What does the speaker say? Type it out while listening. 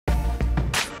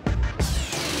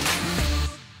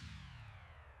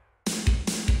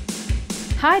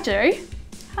Hi Joe.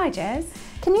 Hi Jazz.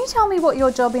 Can you tell me what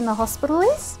your job in the hospital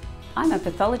is? I'm a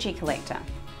pathology collector.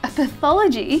 A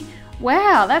pathology?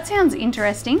 Wow, that sounds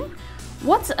interesting.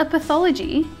 What's a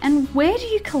pathology and where do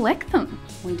you collect them?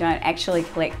 We don't actually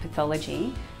collect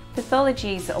pathology.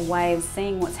 Pathology is a way of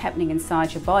seeing what's happening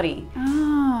inside your body.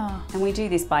 Ah, And we do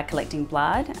this by collecting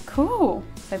blood. cool.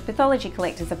 So pathology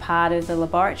collectors are part of the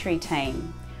laboratory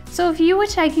team. So if you were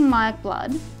taking my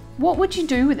blood, what would you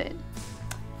do with it?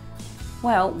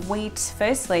 Well, we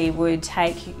firstly would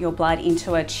take your blood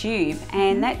into a tube,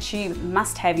 and that tube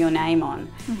must have your name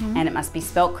on, and it must be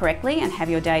spelt correctly and have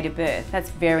your date of birth.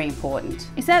 That's very important.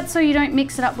 Is that so you don't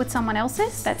mix it up with someone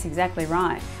else's? That's exactly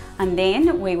right. And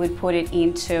then we would put it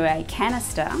into a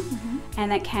canister,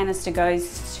 and that canister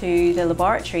goes to the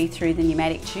laboratory through the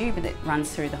pneumatic tube that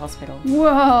runs through the hospital.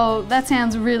 Whoa, that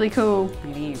sounds really cool.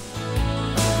 It is.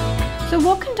 So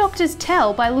what can doctors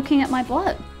tell by looking at my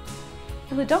blood?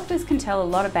 Well, the doctors can tell a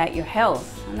lot about your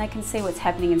health, and they can see what's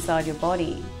happening inside your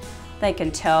body. They can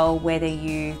tell whether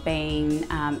you've been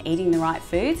eating the right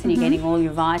foods and you're getting all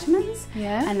your vitamins.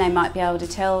 Yeah. And they might be able to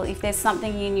tell if there's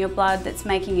something in your blood that's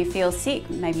making you feel sick,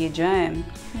 maybe a germ.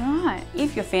 Right.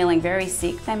 If you're feeling very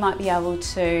sick, they might be able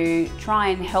to try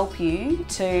and help you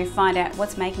to find out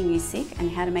what's making you sick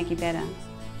and how to make you better.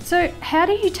 So how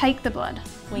do you take the blood?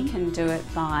 We can do it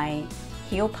by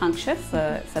heel puncture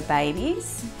for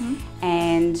babies,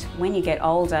 and when you get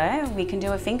older we can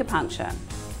do a finger puncture.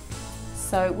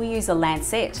 So we use a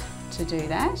lancet to do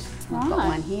that. I've got Right.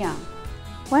 one here.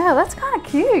 Wow, that's kind of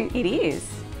cute. It is.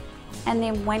 And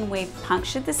then when we've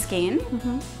punctured the skin,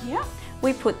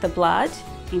 we put the blood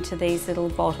into these little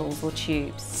bottles or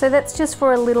tubes. So that's just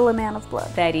for a little amount of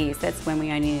blood? That's when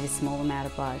we only need a small amount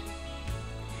of blood.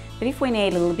 But if we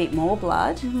need a little bit more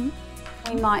blood,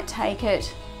 we might take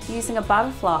it using a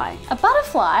butterfly. A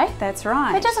butterfly? That's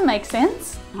right. That doesn't make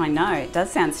sense. I know, it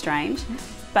does sound strange,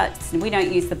 but we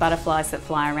don't use the butterflies that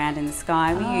fly around in the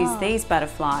sky. We use these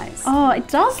butterflies. Oh, it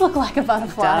does look like a It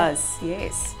butterfly. does,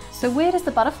 yes. So where does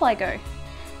the butterfly go?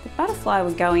 The butterfly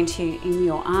would go in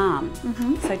your arm,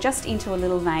 so just into a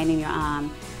little vein in your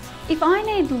arm. If I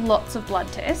need lots of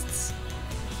blood tests,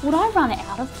 would I run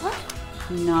out of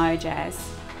blood? No, Jazz.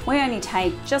 We only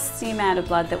take just the amount of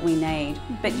blood that we need,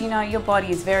 but you know, your body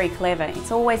is very clever.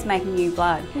 It's always making new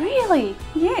blood. Really?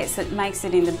 Yes, it makes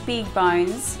it in the big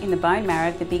bones, in the bone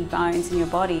marrow, the big bones in your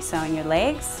body, so in your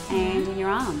legs and in your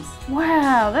arms.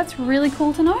 Wow, that's really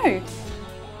cool to know.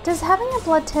 Does having a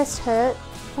blood test hurt?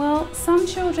 Well, some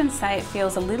children say it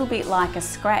feels a little bit like a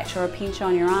scratch or a pinch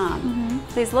on your arm.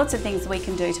 There's lots of things we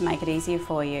can do to make it easier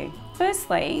for you.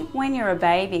 Firstly, when you're a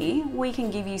baby, we can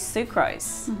give you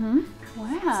sucrose.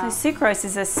 Wow. So sucrose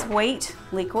is a sweet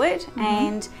liquid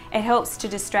and it helps to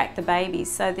distract the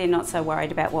babies so they're not so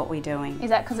worried about what we're doing. Is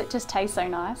that because it just tastes so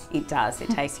nice? It does, it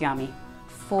tastes yummy.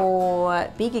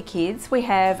 For bigger kids, we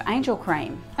have angel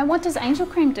cream. And what does angel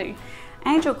cream do?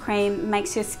 Angel cream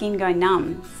makes your skin go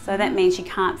numb, so that means you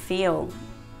can't feel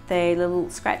the little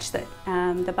scratch that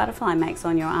the butterfly makes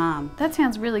on your arm. That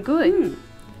sounds really good.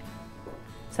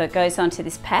 So it goes onto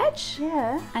this patch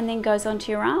Yeah, and then goes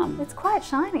onto your arm. it's quite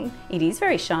shiny. It is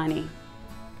very shiny.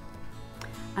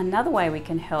 Another way we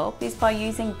can help is by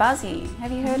using Buzzy. Have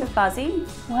you heard of Buzzy?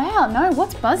 Wow, no,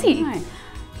 what's Buzzy? No.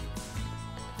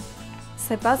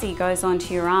 So Buzzy goes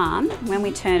onto your arm. When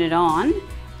we turn it on,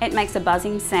 it makes a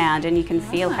buzzing sound and you can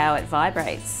feel how it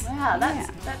vibrates. Wow,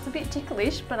 that's a bit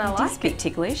ticklish, but I It is like a bit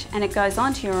ticklish, and it goes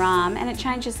onto your arm and it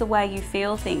changes the way you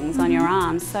feel things on your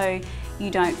arm, so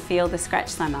you don't feel the scratch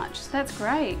so much. That's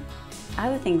great.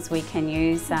 Other things we can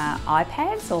use are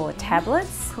iPads or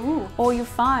tablets or your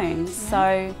phone.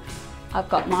 So I've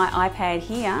got my iPad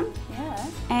here,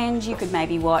 and you could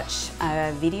maybe watch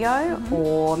a video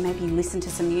or maybe listen to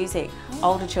some music.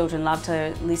 Older children love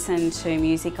to listen to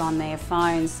music on their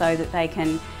phones so that they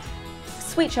can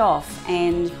switch off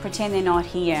and pretend they're not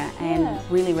here and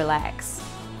really relax.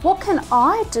 What can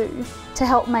I do to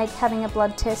help make having a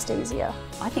blood test easier?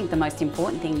 I think the most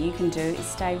important thing you can do is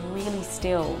stay really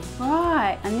still.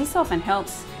 Right. And this often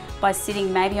helps by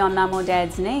sitting maybe on mum or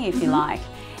dad's knee if you like,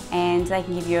 and they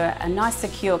can give you a nice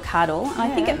secure cuddle. And I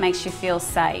think it makes you feel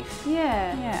safe.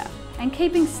 Yeah. And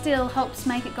keeping still helps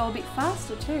make it go a bit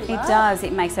faster too, right? It does.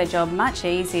 It makes our job much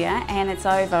easier and it's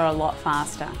over a lot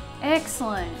faster.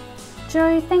 Excellent.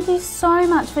 Joe, thank you so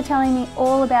much for telling me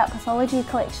all about Pathology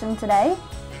Collection today.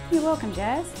 You're welcome,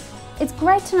 Jazz. It's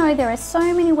great to know there are so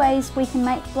many ways we can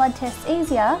make blood tests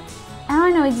easier, and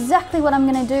I know exactly what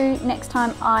I'm going to do next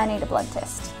time I need a blood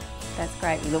test. That's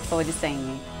great. We look forward to seeing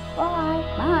you. Bye.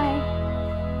 Bye.